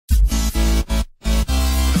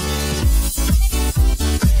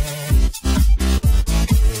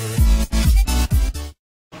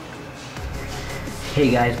Hey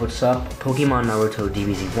guys, what's up? Pokemon Naruto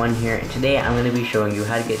DBZ1 here, and today I'm going to be showing you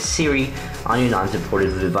how to get Siri on your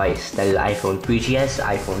non-supported device. That is iPhone 3GS,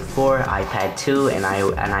 iPhone 4, iPad 2, and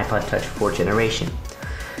iPod Touch 4th generation.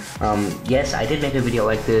 Yes, I did make a video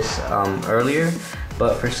like this earlier,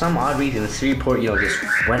 but for some odd reason, the Siri port, just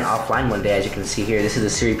went offline one day. As you can see here, this is the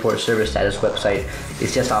Siri port server status website.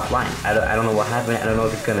 It's just offline. I don't know what happened. I don't know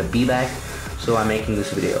if it's going to be back, so I'm making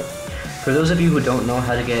this video. For those of you who don't know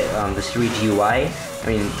how to get the Siri GUI,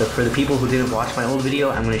 for the people who didn't watch my old video,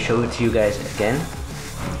 I'm going to show it to you guys again.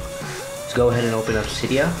 Let's go ahead and open up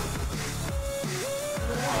Cydia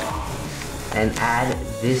and add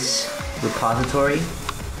this repository,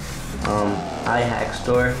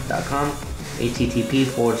 iHackStore.com,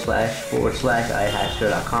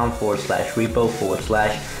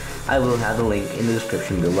 http://iHackStore.com/repo/ I will have the link in the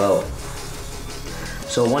description below.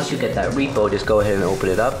 So once you get that repo, just go ahead and open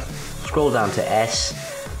it up. Scroll down to S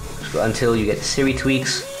until you get Siri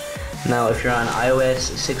tweaks. Now if you're on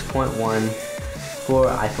iOS 6.1 for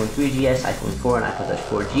iPhone 3GS, iPhone 4, and iPod Touch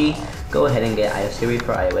 4G, go ahead and get Siri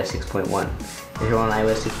for iOS 6.1. If you're on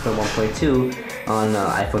iOS 6.1.2 on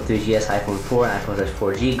iPhone 3GS, iPhone 4, and iPod Touch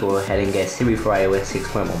 4G, go ahead and get Siri for iOS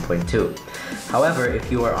 6.1.2. However, if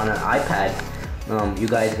you are on an iPad, you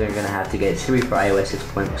guys are going to have to get Siri for iOS 6.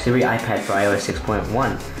 Siri iPad for iOS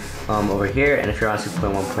 6.1 over here, and if you're on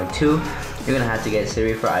 6.1.2, you're going to have to get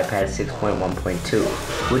Siri for iPad 6.1.2,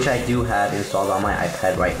 which I do have installed on my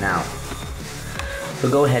iPad right now. So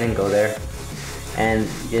go ahead and go there and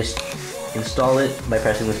just install it by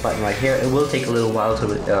pressing this button right here. It will take a little while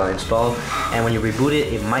to install, and when you reboot it,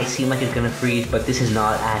 it might seem like it's going to freeze, but this is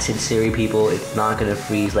not Acid Siri, people. It's not going to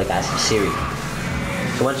freeze like Acid Siri.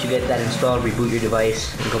 So once you get that installed, reboot your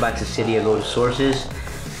device and go back to Cydia, go to sources,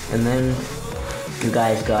 and then you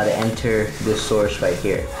guys gotta enter this source right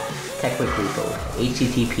here. TechWick repo,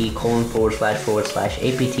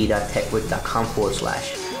 http://apt.techwick.com/.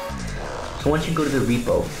 So once you go to the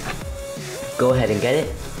repo, go ahead and get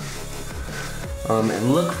it,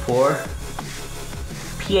 and look for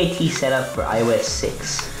PAT setup for iOS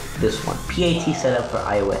 6. This one, PAT setup for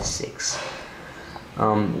iOS 6.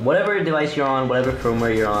 Whatever device you're on, whatever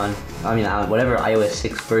firmware you're on, whatever iOS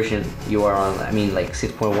 6 version you are on, like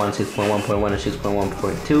 6.1, 6.1.1, or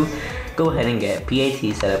 6.1.2, go ahead and get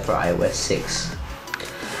PAT set up for iOS 6.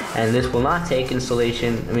 And this will not take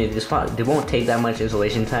installation, it won't take that much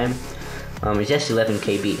installation time. It's just 11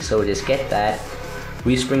 KB, so just get that,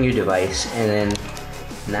 respring your device, and then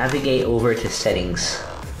navigate over to settings.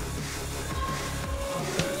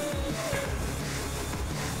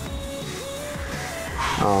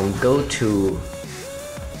 Go to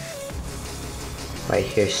right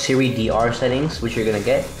here, Siri DR settings, which you're gonna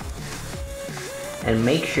get, and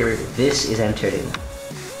make sure this is entered in.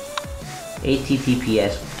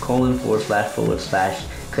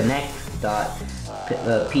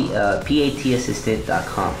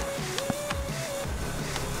 https://connect.PATassistant.com.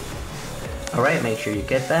 Alright, make sure you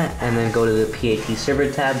get that, and then go to the PAT server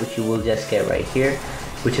tab, which you will just get right here,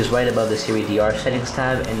 which is right above the Siri DR settings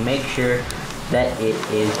tab, and make sure that it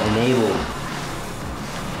is enabled.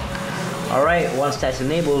 Alright, once that's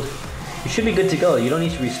enabled, you should be good to go. You don't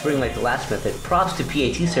need to respring like the last method. Props to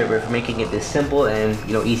PAT server for making it this simple and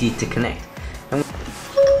easy to connect.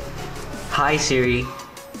 Hi Siri.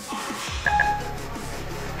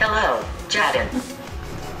 Hello, Jaden.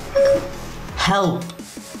 Help!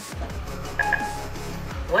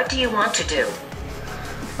 What do you want to do?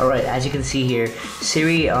 Alright, as you can see here,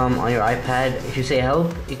 Siri on your iPad, if you say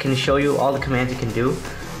help, it can show you all the commands it can do.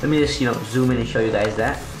 Let me just zoom in and show you guys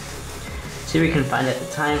that. Siri can find out the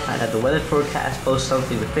time, find out the weather forecast, post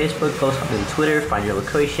something to Facebook, post something to Twitter, find your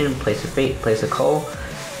location, place a call,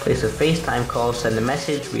 place a FaceTime call, send a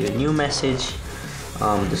message, read a new message,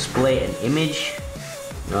 display an image,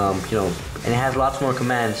 and it has lots more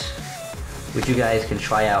commands which you guys can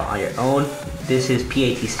try out on your own. This is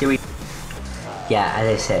PAT Siri. Yeah, as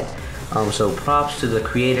I said, so props to the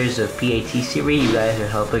creators of PAT Siri. You guys are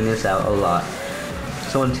helping us out a lot.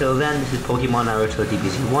 So until then, this is Pokemon Naruto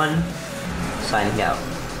DBZ1 signing out.